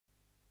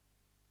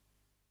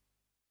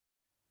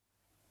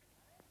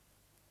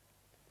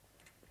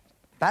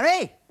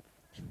Barry?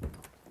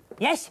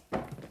 Yes?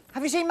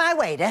 Have you seen my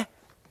wader?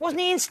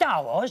 Wasn't he in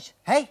Star Wars?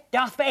 Hey?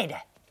 Darth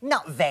Vader?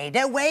 Not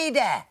Vader,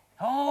 wader.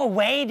 Oh,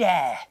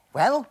 Vader.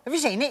 Well, have you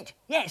seen it?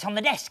 Yeah, it's on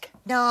the desk.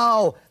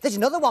 No, there's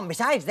another one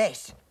besides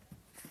this.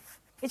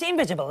 Is it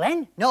invisible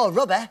then? No,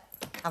 rubber.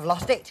 I've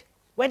lost it.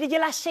 Where did you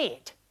last see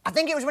it? I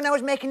think it was when I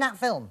was making that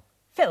film.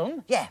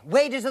 Film? Yeah,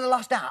 Waders of the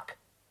Lost Ark.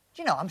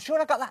 Do you know, I'm sure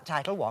I got that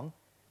title wrong.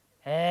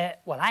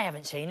 Well, I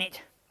haven't seen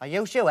it. Are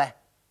you sure?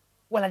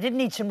 Well, I did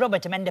need some rubber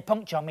to mend a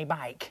puncture on my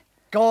bike.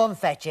 Go and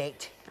fetch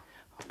it.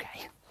 OK.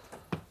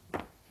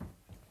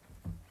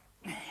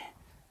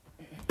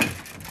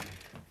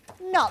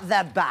 Not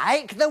the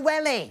bike, the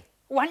welly.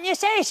 Why didn't you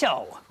say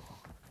so?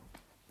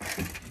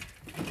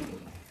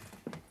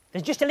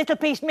 There's just a little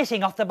piece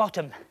missing off the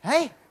bottom.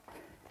 Hey?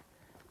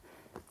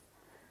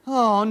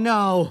 Oh,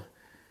 no.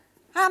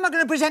 How am I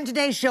going to present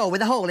today's show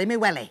with a hole in me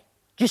welly?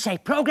 Just say,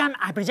 programme,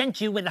 I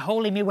present you with a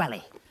hole in me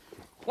welly.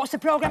 What's the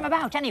programme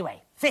about,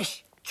 anyway?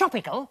 Fish.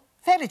 Tropical?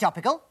 Fairly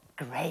topical.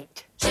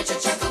 Great.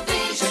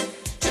 ChuckleVision,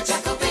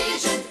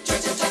 ChuckleVision,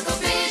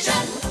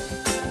 ChuckleVision.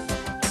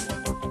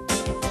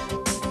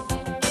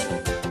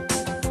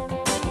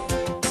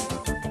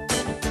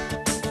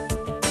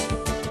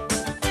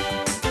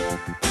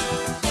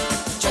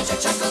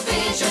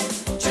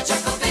 ChuckleVision,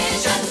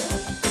 ChuckleVision.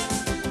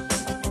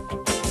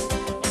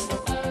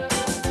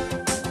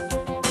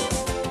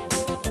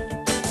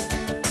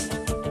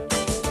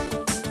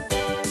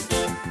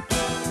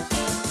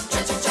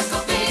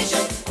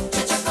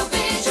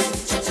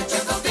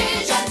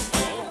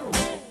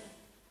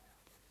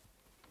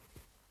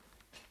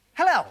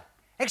 Hello.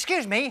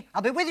 Excuse me,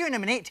 I'll be with you in a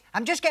minute.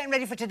 I'm just getting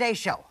ready for today's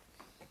show.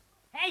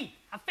 Hey,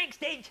 I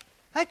fixed it.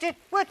 What are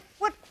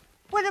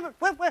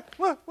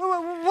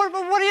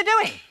you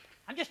doing?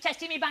 I'm just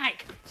testing my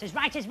bike. It's as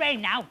right as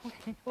rain now.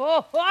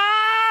 Whoa,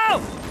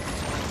 whoa!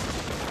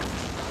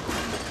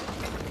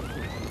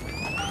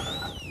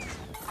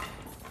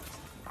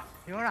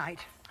 You all right?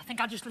 I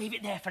think I'll just leave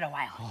it there for a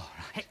while. All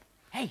right.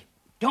 Hey,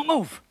 don't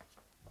move.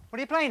 What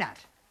are you playing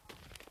at?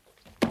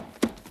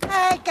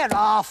 Hey, get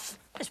off.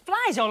 There's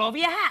flies all over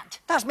your hat.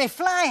 That's me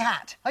fly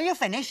hat. Are you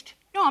finished?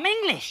 No, I'm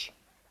English.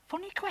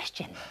 Funny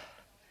question.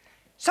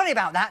 Sorry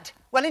about that.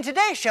 Well, in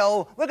today's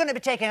show, we're going to be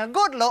taking a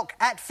good look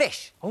at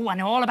fish. Oh, I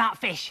know all about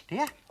fish. Do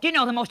you? Do you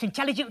know the most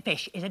intelligent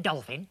fish is a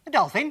dolphin? A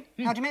dolphin?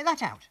 How do you make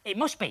that out? It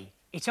must be.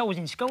 It's always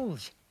in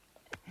schools.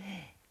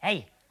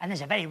 Hey, and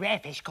there's a very rare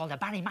fish called a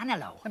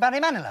barrymanilow. A Barry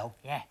Manilow?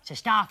 Yeah, it's a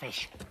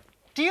starfish.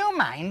 Do you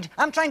mind?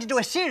 I'm trying to do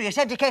a serious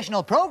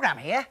educational programme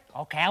here.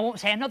 OK, I won't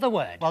say another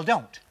word. Well,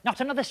 don't.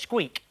 Not another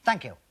squeak.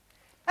 Thank you.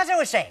 As I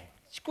was saying,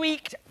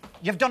 Squeaked.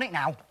 you've done it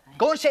now.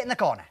 Go and sit in the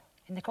corner.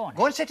 In the corner.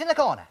 Go and sit in the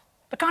corner.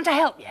 But can't I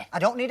help you? I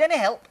don't need any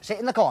help. Sit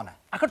in the corner.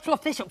 I could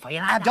fluff this up for you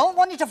like I that. don't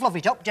want you to fluff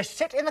it up. Just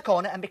sit in the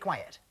corner and be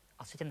quiet.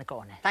 I'll sit in the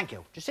corner. Thank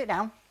you. Just sit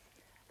down.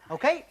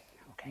 OK?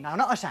 OK. Now,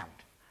 not a sound.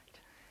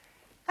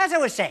 As I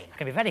was saying... I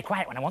can be very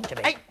quiet when I want to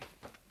be. Hey,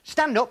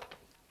 stand up.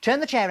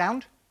 Turn the chair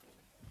round.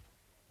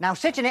 Now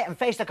sit in it and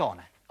face the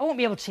corner. I won't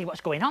be able to see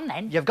what's going on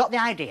then. You've got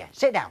the idea.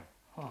 Sit down.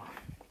 Oh.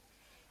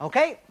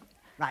 OK?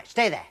 Right,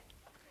 stay there.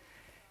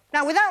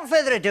 Now, without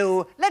further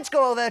ado, let's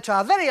go over to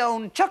our very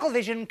own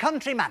ChuckleVision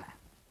Country Manor.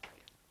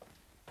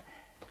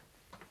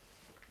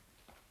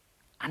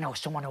 I know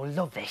someone who'll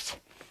love this.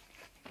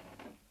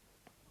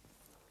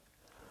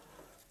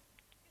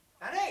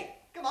 Barry,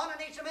 come on, I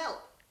need some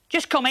help.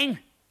 Just come in.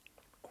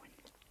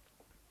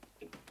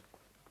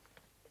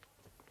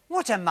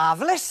 What a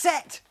marvellous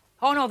set.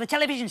 Oh, no, the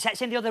television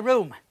set's in the other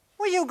room.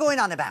 What are you going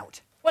on about?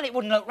 Well, it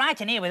wouldn't look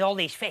right in here with all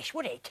these fish,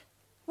 would it?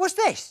 What's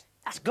this?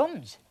 That's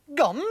gums.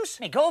 Gums?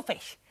 Me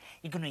goldfish.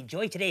 You're going to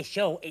enjoy today's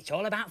show. It's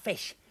all about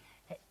fish.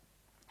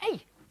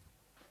 Hey,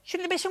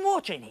 shouldn't there be some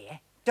water in here?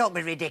 Don't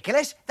be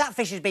ridiculous. That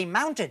fish has been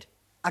mounted.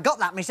 I got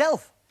that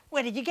myself.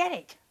 Where did you get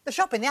it? The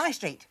shop in the high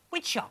street.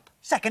 Which shop?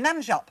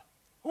 Second-hand shop.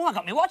 Oh, I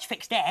got my watch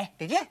fixed there.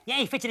 Did you? Yeah,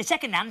 he fitted a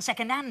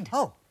second-hand.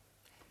 Oh.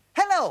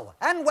 Hello,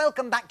 and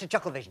welcome back to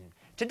ChuckleVision.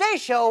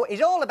 Today's show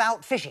is all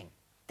about fishing.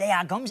 They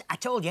are gums. I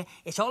told you,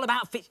 it's all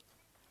about fish.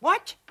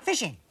 What?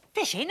 Fishing?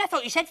 Fishing? I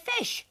thought you said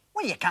fish.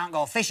 Well, you can't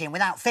go fishing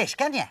without fish,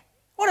 can you?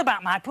 What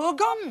about my poor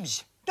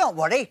gums? Don't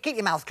worry, keep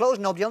your mouth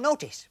closed, nobody will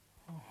notice.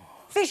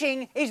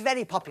 Fishing is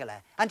very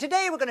popular, and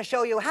today we're going to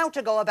show you how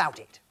to go about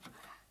it.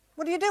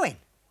 What are you doing?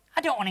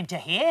 I don't want him to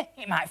hear.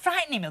 It might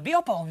frighten him. He'll be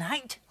up all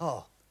night.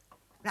 Oh,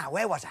 now,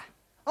 where was I?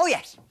 Oh,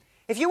 yes.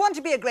 If you want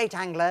to be a great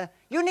angler,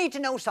 you need to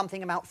know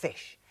something about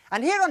fish.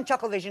 And here on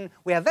ChuckleVision,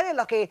 we are very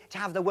lucky to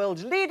have the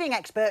world's leading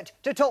expert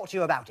to talk to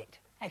you about it.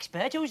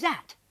 Expert? Who's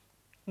that?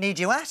 Need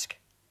you ask?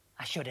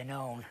 I should have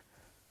known.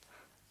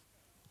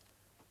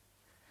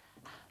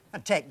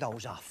 And take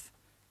those off.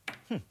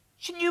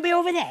 Shouldn't you be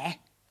over there?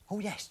 Oh,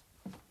 yes.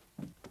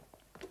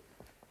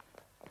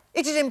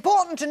 It is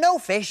important to know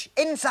fish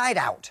inside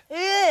out.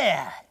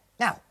 Ugh.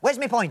 Now, where's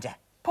my pointer?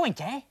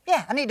 Pointer?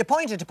 Yeah, I need a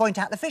pointer to point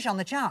out the fish on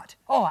the chart.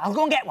 Oh, I'll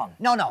go and get one.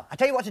 No, I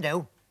tell you what to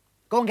do.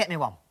 Go and get me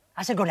one.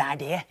 That's a good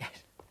idea. Yes.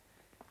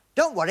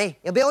 Don't worry,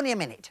 it'll be only a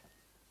minute.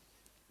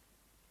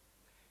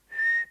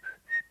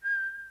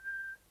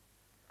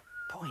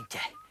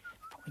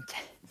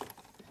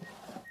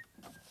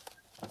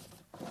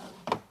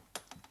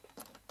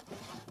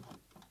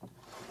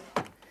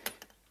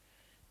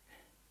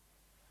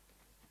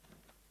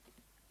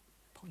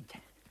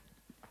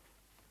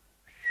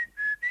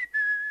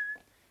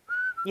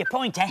 Your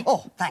pointer.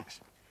 Oh, thanks.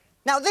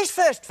 Now, this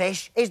first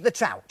fish is the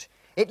trout.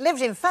 It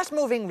lives in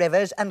fast-moving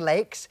rivers and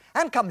lakes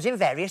and comes in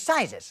various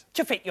sizes.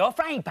 To fit your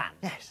frying pan.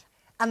 Yes.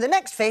 And the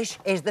next fish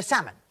is the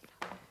salmon.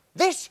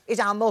 This is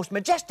our most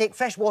majestic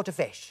freshwater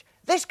fish.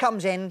 This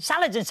comes in...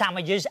 Salads and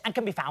sandwiches and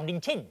can be found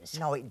in tins.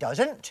 No, it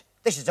doesn't.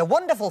 This is a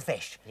wonderful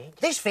fish.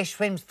 This fish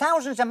swims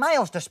thousands of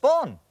miles to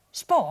spawn.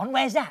 Spawn?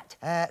 Where's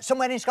that?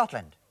 Somewhere in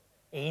Scotland.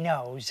 He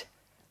knows.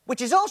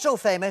 Which is also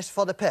famous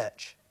for the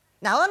perch.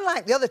 Now,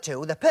 unlike the other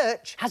two, the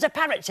perch... Has a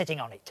parrot sitting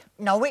on it.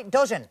 No, it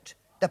doesn't.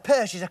 The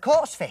perch is a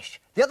coarse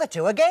fish. The other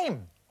two are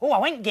game. Oh, I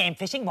went game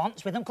fishing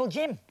once with Uncle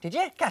Jim. Did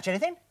you catch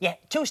anything? Yeah,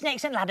 2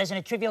 snakes and ladders and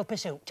a Trivial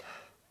Pursuit.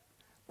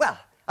 Well,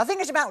 I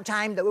think it's about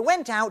time that we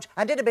went out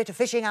and did a bit of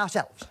fishing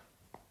ourselves.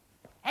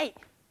 Hey,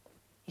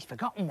 he's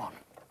forgotten one.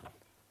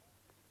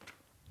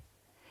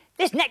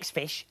 This next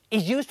fish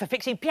is used for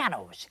fixing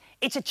pianos.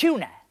 It's a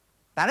tuna.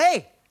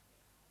 Barry!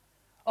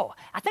 Oh,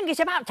 I think it's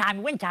about time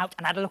we went out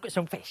and had a look at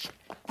some fish.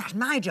 That's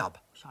my job.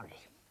 Sorry.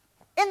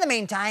 In the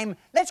meantime,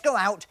 let's go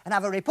out and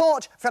have a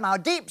report from our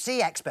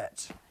deep-sea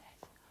experts.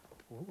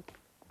 Ooh.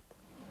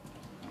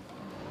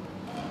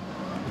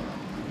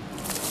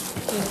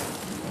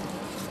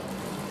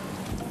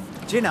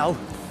 Do you know,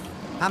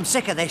 I'm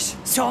sick of this.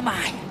 So am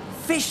I.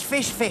 Fish,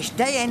 fish, fish,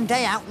 day in,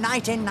 day out,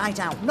 night in, night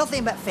out.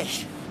 Nothing but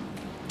fish.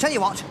 Tell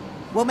you what,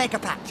 we'll make a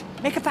pact.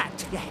 Make a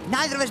pact. Yeah,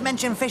 neither of us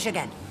mention fish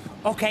again.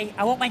 OK,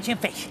 I won't mention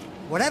fish.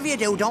 Whatever you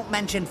do, don't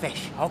mention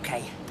fish.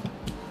 OK.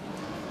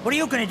 What are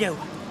you going to do?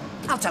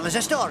 I'll tell us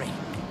a story.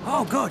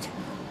 Oh, good.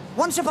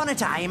 Once upon a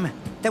time,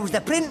 there was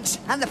the prince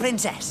and the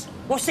princess.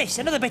 What's this,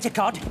 another bit of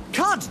cod?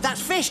 Cod,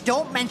 that's fish,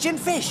 don't mention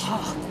fish.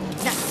 Oh.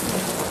 Now,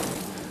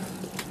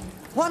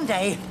 one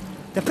day,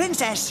 the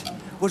princess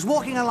was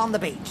walking along the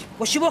beach.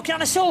 Was she walking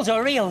on a soles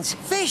or reels?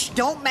 Fish,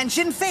 don't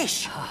mention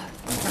fish.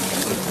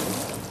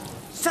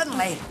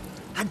 Suddenly,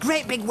 a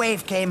great big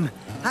wave came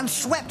and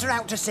swept her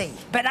out to sea.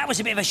 Bet that was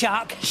a bit of a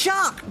shark.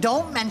 Shark,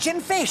 don't mention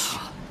fish.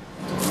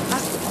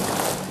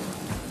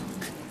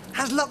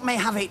 As luck may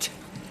have it,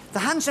 the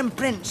handsome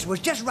prince was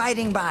just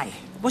riding by.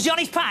 Was he on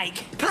his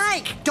pike?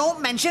 Pike,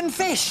 don't mention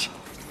fish.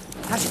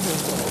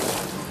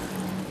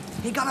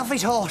 He got off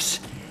his horse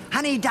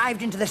and he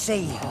dived into the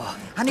sea.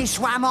 And he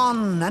swam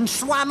on and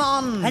swam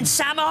on. And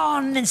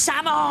salmon and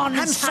salmon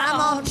And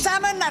salmon.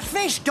 Salmon, that's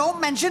fish, don't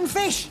mention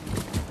fish.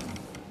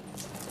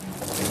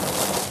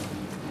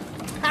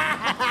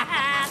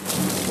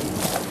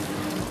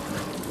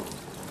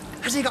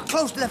 As he got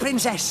close to the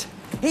princess,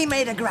 he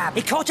made a grab.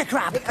 He caught a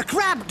crab. A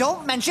crab,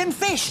 don't mention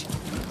fish.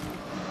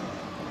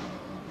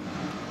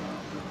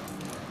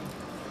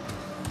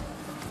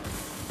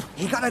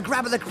 He got a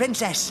grab of the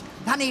princess,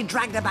 and he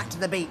dragged her back to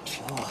the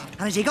beach.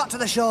 And as he got to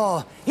the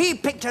shore, he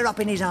picked her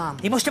up in his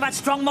arms. He must have had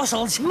strong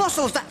muscles.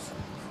 Muscles, that...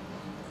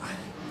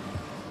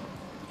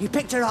 He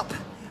picked her up,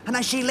 and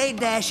as she laid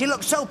there, she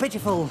looked so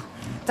pitiful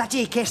that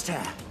he kissed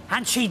her.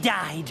 And she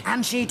died.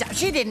 And she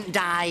didn't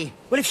die.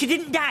 Well, if she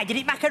didn't die, did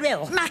it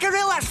mackerel?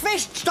 Mackerel, that's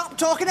fish. Stop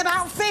talking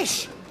about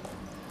fish.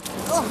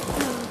 Oh.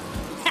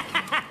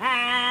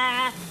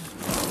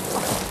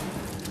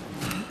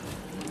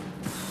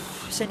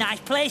 It's a nice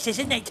place,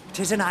 isn't it? It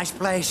is a nice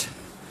place.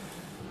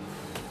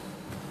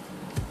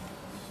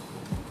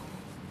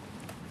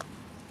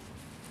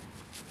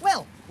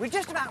 Well, we're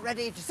just about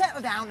ready to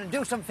settle down and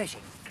do some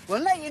fishing.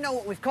 We'll let you know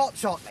what we've caught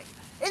shortly.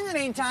 In the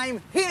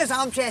meantime, here's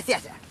Armchair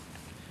Theatre.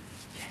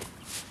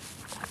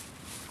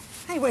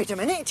 Hey, wait a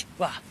minute.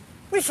 What?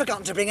 We've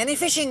forgotten to bring any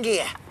fishing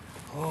gear.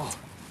 Oh.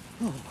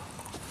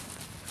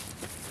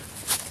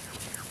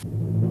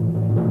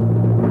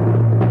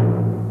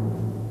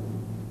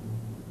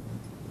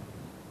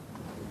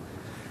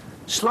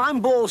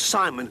 Slimeball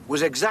Simon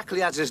was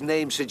exactly as his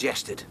name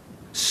suggested.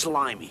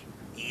 Slimy.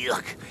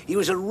 Yuck. He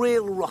was a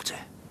real rotter.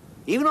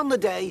 Even on the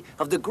day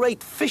of the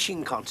great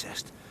fishing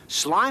contest,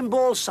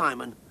 Slimeball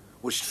Simon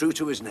was true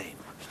to his name.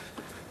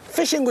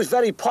 Fishing was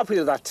very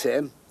popular that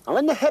term, and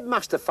when the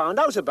headmaster found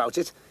out about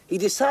it, he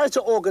decided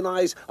to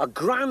organise a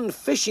grand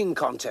fishing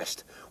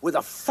contest with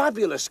a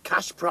fabulous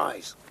cash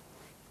prize.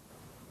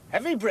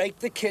 Every break,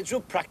 the kids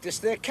would practice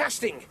their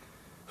casting.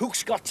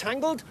 Hooks got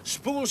tangled,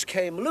 spools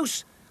came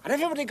loose, and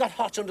everybody got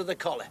hot under the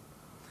collar.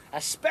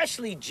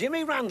 Especially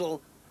Jimmy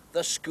Randall,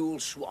 the school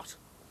swat.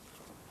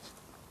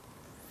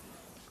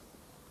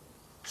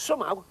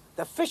 Somehow,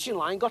 the fishing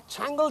line got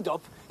tangled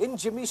up in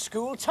Jimmy's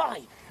school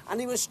tie,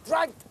 and he was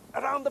dragged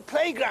around the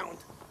playground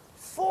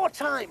 4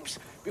 times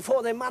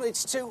before they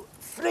managed to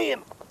free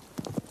him.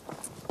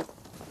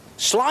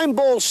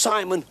 Slimeball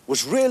Simon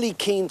was really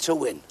keen to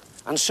win,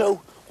 and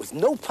so, with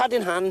notepad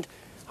in hand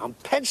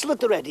and pencil at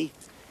the ready,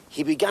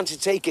 he began to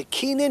take a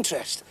keen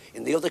interest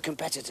in the other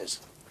competitors.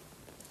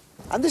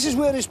 And this is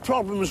where his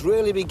problems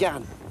really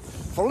began.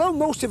 For although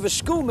most of his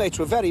schoolmates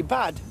were very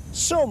bad,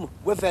 some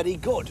were very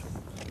good.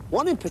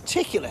 One in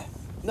particular,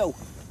 no,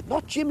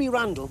 not Jimmy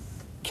Randall,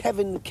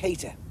 Kevin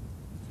Cater.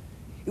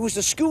 He was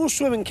the school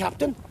swimming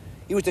captain,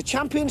 he was the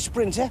champion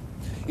sprinter,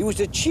 he was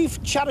the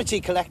chief charity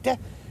collector,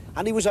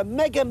 and he was a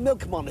mega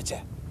milk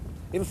monitor.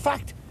 In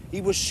fact,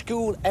 he was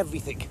school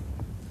everything.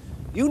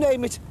 You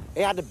name it,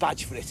 he had a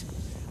badge for it.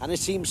 And it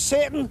seemed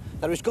certain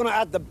that he was going to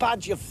add the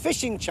badge of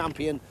fishing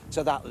champion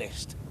to that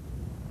list.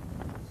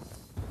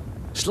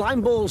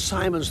 Slimeball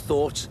Simon's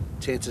thoughts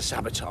turned to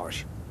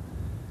sabotage.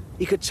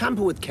 He could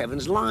tamper with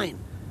Kevin's line,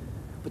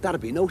 but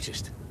that'd be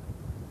noticed.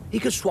 He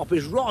could swap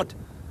his rod,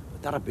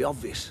 but that'd be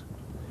obvious.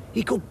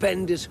 He could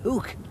bend his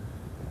hook,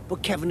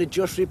 but Kevin would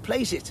just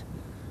replace it.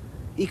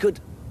 He could...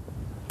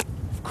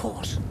 Of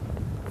course,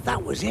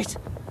 that was it.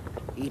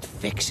 He'd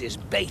fix his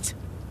bait.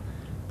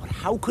 But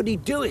how could he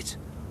do it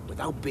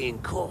without being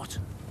caught?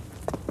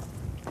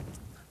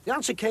 The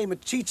answer came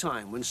at tea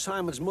time when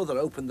Simon's mother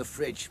opened the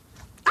fridge.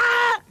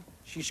 "Ah!"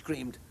 she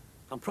screamed,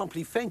 and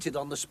promptly fainted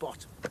on the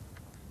spot.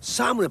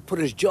 Simon had put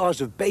his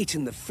jars of bait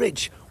in the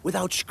fridge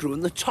without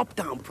screwing the top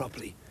down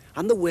properly,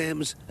 and the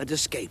worms had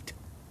escaped.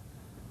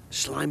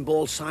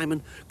 Slimeball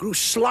Simon grew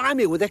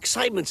slimy with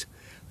excitement.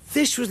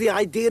 This was the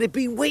idea he'd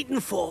been waiting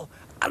for,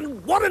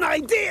 and what an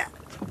idea!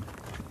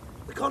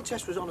 The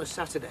contest was on a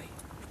Saturday,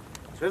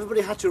 so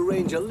everybody had to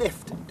arrange a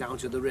lift down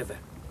to the river.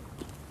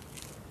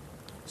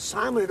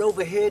 Simon had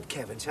overheard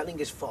Kevin telling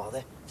his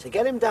father to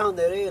get him down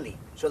there early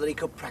so that he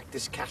could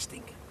practice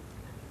casting.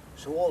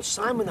 So all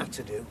Simon had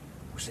to do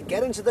was to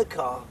get into the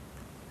car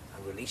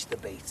and release the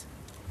bait.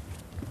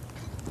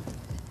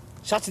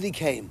 Saturday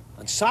came,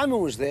 and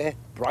Simon was there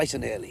bright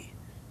and early.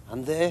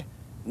 And there,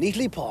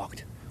 neatly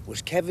parked,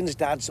 was Kevin's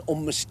dad's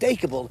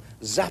unmistakable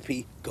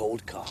zappy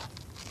gold car.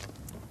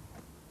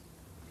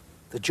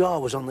 The jar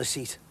was on the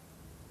seat.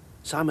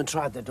 Simon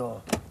tried the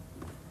door.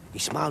 He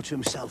smiled to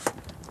himself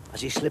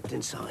as he slipped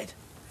inside.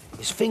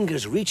 His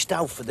fingers reached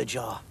out for the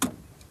jar.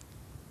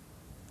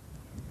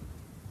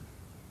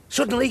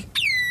 Suddenly,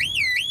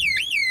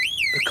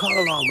 the car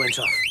alarm went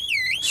off.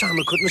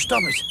 Simon couldn't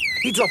stop it.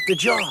 He dropped the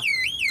jar.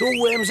 There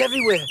were worms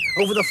everywhere,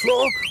 over the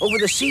floor, over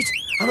the seat,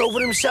 and over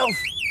himself.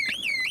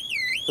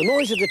 The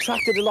noise had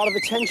attracted a lot of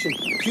attention.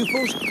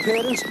 Pupils,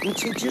 parents, and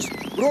teachers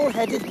were all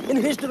headed in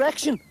his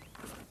direction.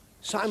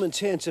 Simon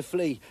turned to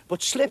flee,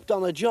 but slipped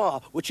on a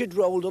jar which had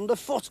rolled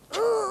underfoot.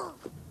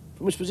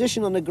 From his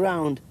position on the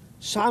ground,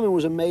 Simon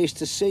was amazed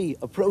to see,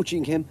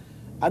 approaching him,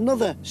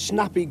 another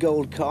snappy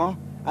gold car,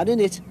 and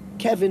in it,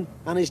 Kevin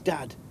and his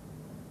dad.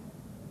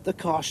 The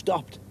car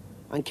stopped,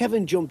 and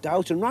Kevin jumped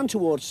out and ran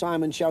towards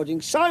Simon,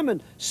 shouting,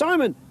 "Simon!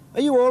 Simon!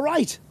 Are you all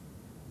right?"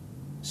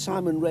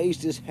 Simon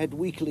raised his head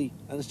weakly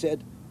and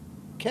said,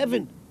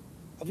 "Kevin,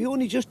 have you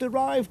only just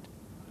arrived?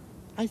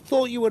 I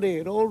thought you were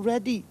here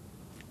already."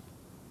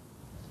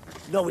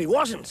 "No, he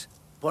wasn't,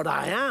 but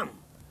I am.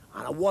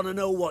 And I want to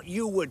know what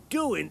you were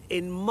doing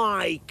in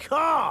my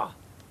car."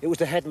 It was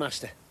the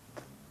headmaster.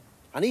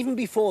 And even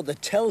before the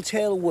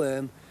telltale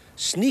worm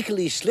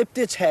sneakily slipped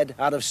its head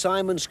out of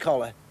Simon's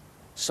collar,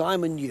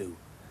 Simon knew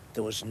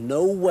there was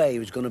no way he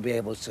was going to be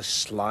able to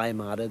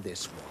slime out of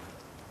this one.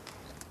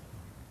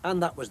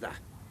 And that was that.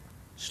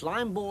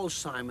 Slimeball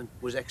Simon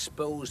was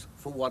exposed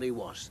for what he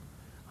was,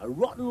 a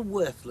rotten,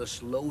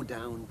 worthless,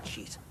 low-down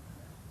cheat.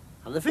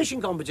 And the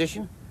fishing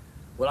competition,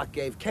 well, that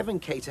gave Kevin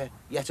Cater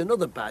yet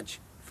another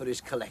badge for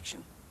his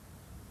collection.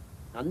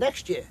 And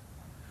next year,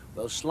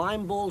 well,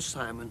 Slimeball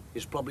Simon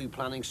is probably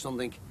planning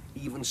something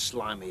even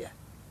slimier.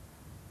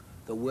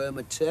 The worm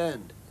had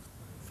turned,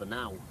 for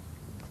now.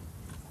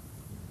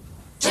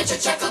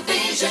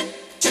 ChuckleVision,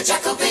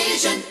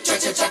 ChuckleVision,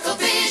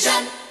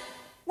 ChuckleVision.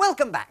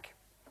 Welcome back.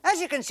 As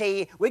you can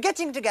see, we're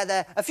getting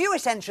together a few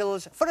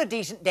essentials for a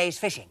decent day's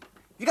fishing.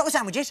 You got the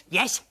sandwiches?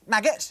 Yes.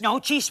 Maggots? No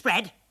cheese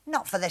spread.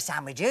 Not for the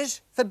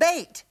sandwiches, for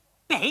bait.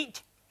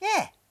 Bait?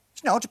 Yeah,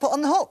 it's to put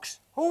on the hooks.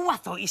 Oh, I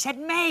thought you said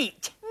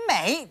mate.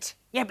 Mate?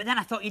 Yeah, but then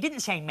I thought you didn't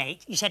say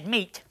mate, you said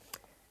meat.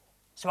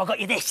 So I got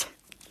you this.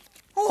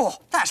 Oh,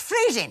 that's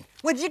freezing.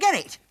 Where did you get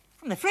it?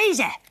 From the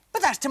freezer.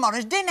 But that's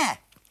tomorrow's dinner.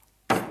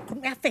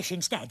 Couldn't we have fish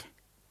instead?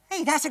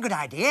 Hey, that's a good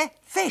idea.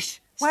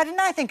 Fish. Why didn't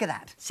I think of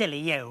that? Silly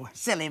you.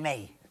 Silly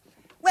me.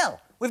 Well,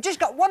 we've just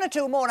got one or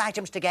two more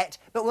items to get,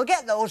 but we'll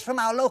get those from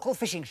our local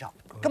fishing shop.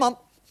 Come on.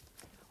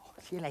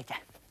 See you later.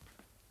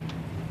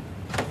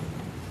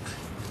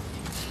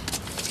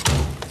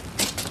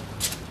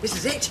 This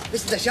is it.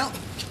 This is the shop.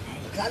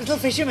 That little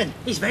fisherman.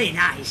 He's very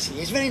nice.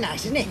 He is very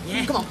nice, isn't he?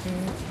 Yeah. Come on.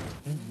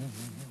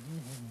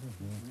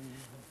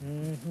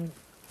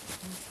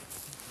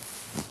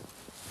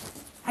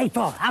 Hey,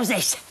 Paul, how's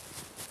this?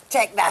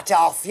 Take that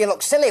off. You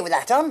look silly with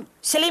that on.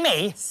 Silly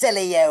me?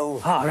 Silly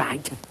you. All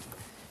right.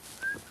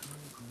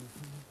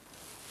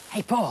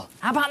 Hey, Paul,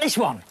 how about this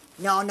one?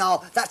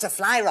 No, that's a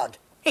fly rod.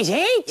 Is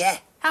it? Yeah.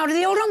 How do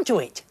they hold on to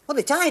it? Well,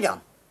 they're tied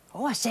on.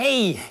 Oh, I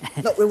see.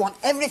 Look, we want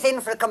everything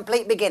for a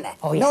complete beginner.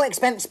 Oh, yeah. No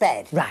expense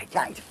spared. Right.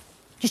 Right.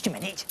 Just a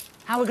minute.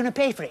 How are we going to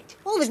pay for it?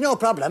 Oh, there's no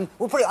problem.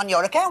 We'll put it on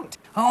your account.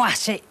 Oh, I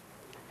see.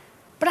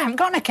 But I haven't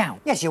got an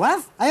account. Yes, you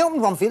have. I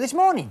opened one for you this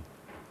morning.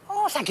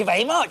 Oh, thank you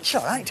very much. It's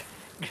all right.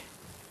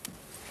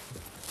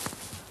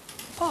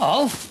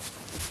 Paul?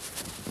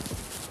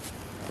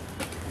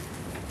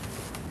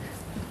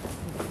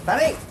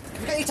 Barry,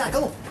 you got your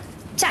tackle?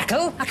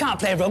 Tackle? I can't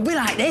play rugby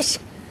like this.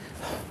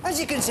 As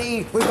you can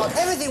see, we've got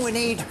everything we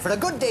need for a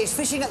good day's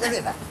fishing at the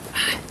river.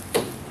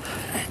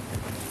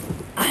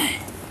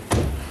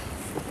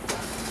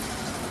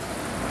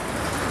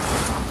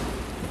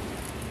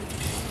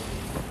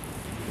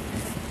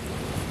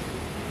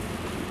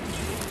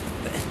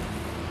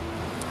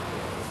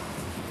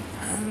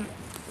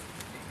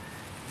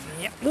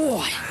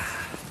 Oh,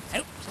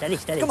 steady,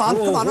 steady. Come on,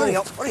 Whoa, come on, whoa. hurry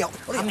up, hurry up,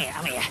 hurry I'm up. here,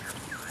 I'm here.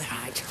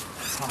 Right.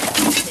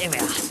 Oh, here we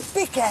are.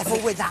 Be careful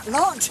with that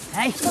lot.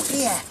 Hey? Look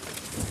here.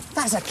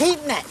 That's a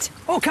keep net.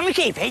 Oh, can we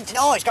keep it?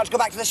 No, it's got to go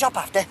back to the shop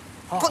after.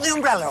 Put the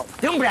umbrella up.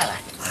 The umbrella.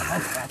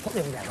 Okay, I'll put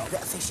the umbrella up.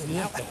 Bit of fishing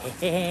now.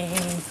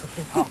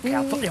 Okay,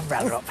 I'll put the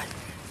umbrella up.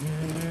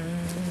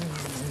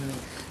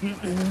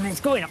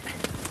 It's going up.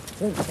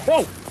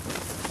 Whoa!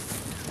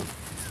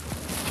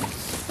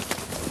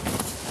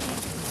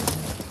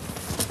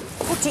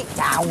 Put it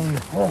down.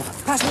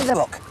 Oh, pass me the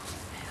book.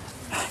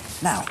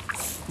 Now,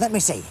 let me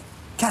see.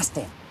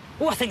 Casting.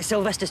 Oh, I think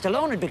Sylvester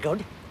Stallone would be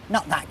good.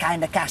 Not that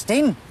kind of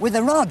casting, with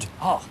a rod.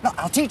 Oh. Look,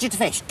 I'll teach you to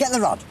fish. Get the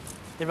rod.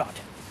 The rod.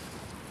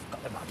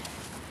 Got the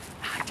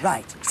rod.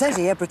 Right. Says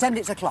here, pretend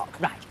it's a clock.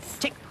 Right.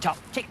 Tick tock,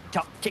 tick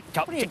tock, tick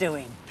tock. What are you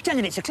doing?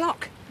 Pretending it's a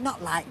clock.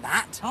 Not like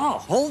that. Oh.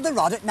 Hold the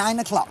rod at 9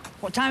 o'clock.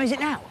 What time is it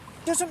now?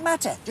 Doesn't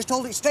matter. Just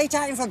hold it straight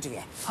out in front of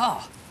you.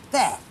 Oh,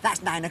 There,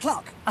 that's 9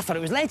 o'clock. I thought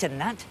it was later than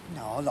that.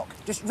 No, look,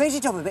 just raise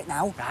it up a bit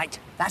now. Right.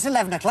 That's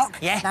 11 o'clock.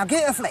 Yeah. Now give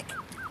it a flick.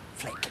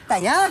 Flick. There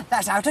you are.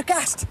 That's how to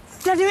cast.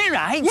 Did I do it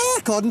right? Yeah,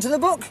 according to the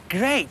book.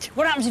 Great.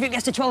 What happens if it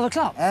gets to 12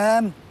 o'clock? You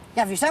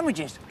have your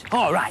sandwiches.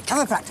 Oh, right. Have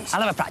a practice.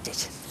 I'll have a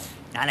practice.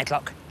 9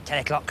 o'clock, 10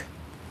 o'clock,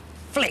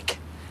 flick.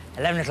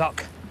 11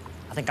 o'clock,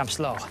 I think I'm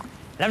slow.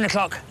 11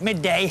 o'clock,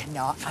 midday.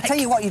 No, I'll tell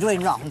you what you're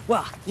doing wrong.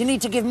 What? You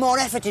need to give more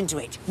effort into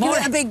it. More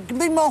Give it a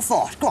bit more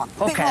force. Go on, a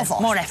bit Okay, more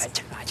force. more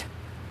effort. Right.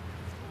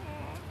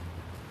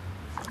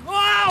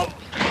 Wow!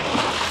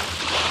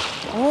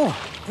 Oh,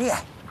 dear.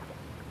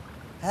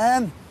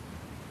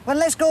 Well,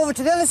 let's go over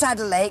to the other side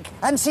of the lake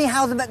and see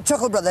how the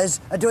McChuckle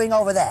brothers are doing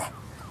over there.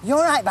 You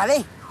all right,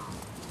 Barry?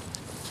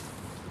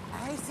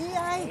 I see,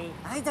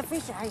 I the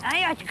fish,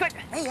 I could.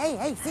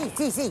 Hey,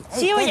 see.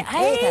 See you in-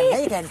 Hey,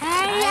 hey. Ken.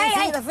 Hey, See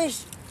hey. the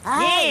fish.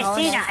 Yeah,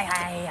 see yeah.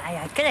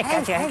 that? Can I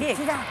catch Hey, you?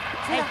 see that?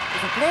 See that?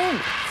 It's a plane.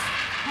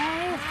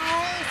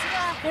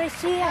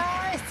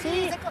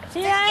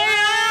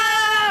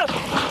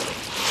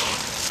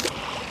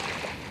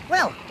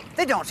 Well,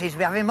 they don't seem to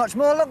be having much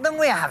more luck than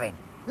we're having.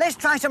 Let's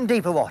try some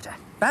deeper water.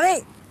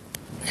 Barry?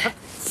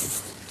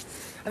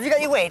 Have you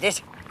got your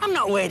waders? I'm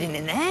not wading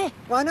in there.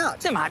 Why not?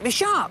 There might be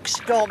sharks.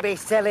 Don't be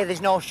silly,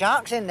 there's no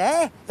sharks in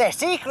there. They're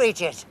sea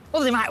creatures.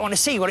 Well, they might want to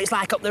see what it's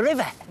like up the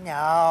river.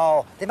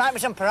 No, there might be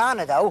some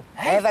piranha, though.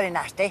 They're very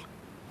nasty.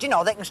 Do you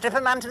know they can strip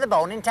a man to the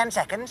bone in 10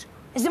 seconds?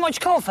 Is there much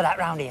call for that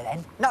round here,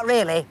 then? Not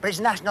really, but it's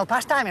a national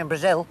pastime in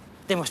Brazil.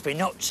 They must be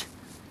nuts.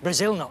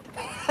 Brazil nut.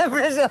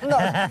 Brazil, no.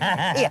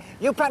 Here,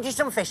 you practice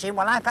some fishing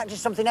while I practice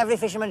something every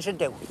fisherman should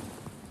do.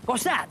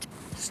 What's that?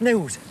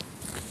 Snooze.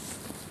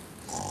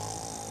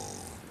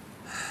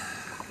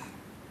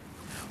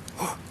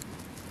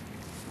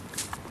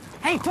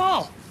 Hey,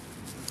 Paul!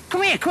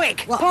 Come here,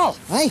 quick! What? Paul!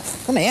 Hey,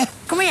 come here.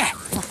 Come here!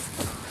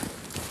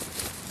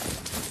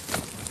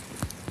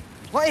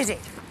 What is it?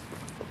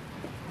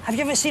 Have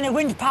you ever seen a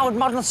wind-powered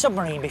model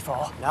submarine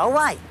before? No,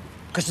 why?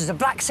 Because there's a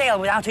black sail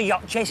without a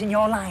yacht chasing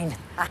your line.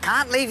 I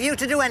can't leave you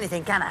to do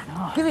anything, can I?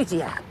 No. Give it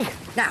here.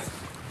 Now,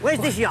 where's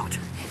this yacht?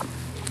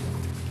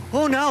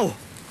 Oh, no.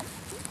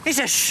 It's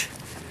a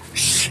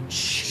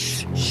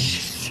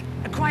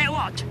A quiet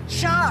what?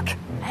 shark.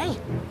 Hey?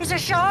 It's a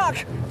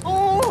shark.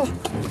 Oh.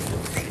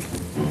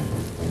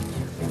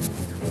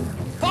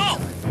 Paul!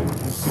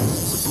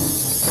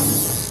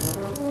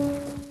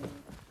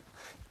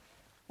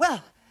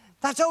 Well,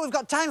 that's all we've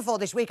got time for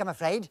this week, I'm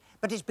afraid.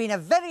 But it's been a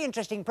very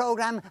interesting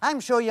programme. I'm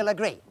sure you'll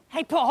agree.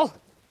 Hey, Paul!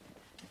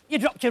 You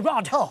dropped your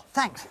rod. Oh,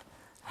 thanks.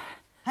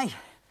 Hey,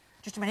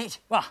 just a minute.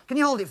 What? Can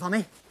you hold it for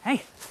me?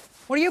 Hey,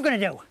 what are you going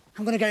to do?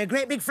 I'm going to get a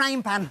great big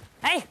frying pan.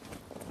 Hey?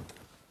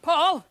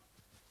 Paul?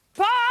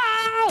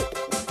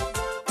 Paul!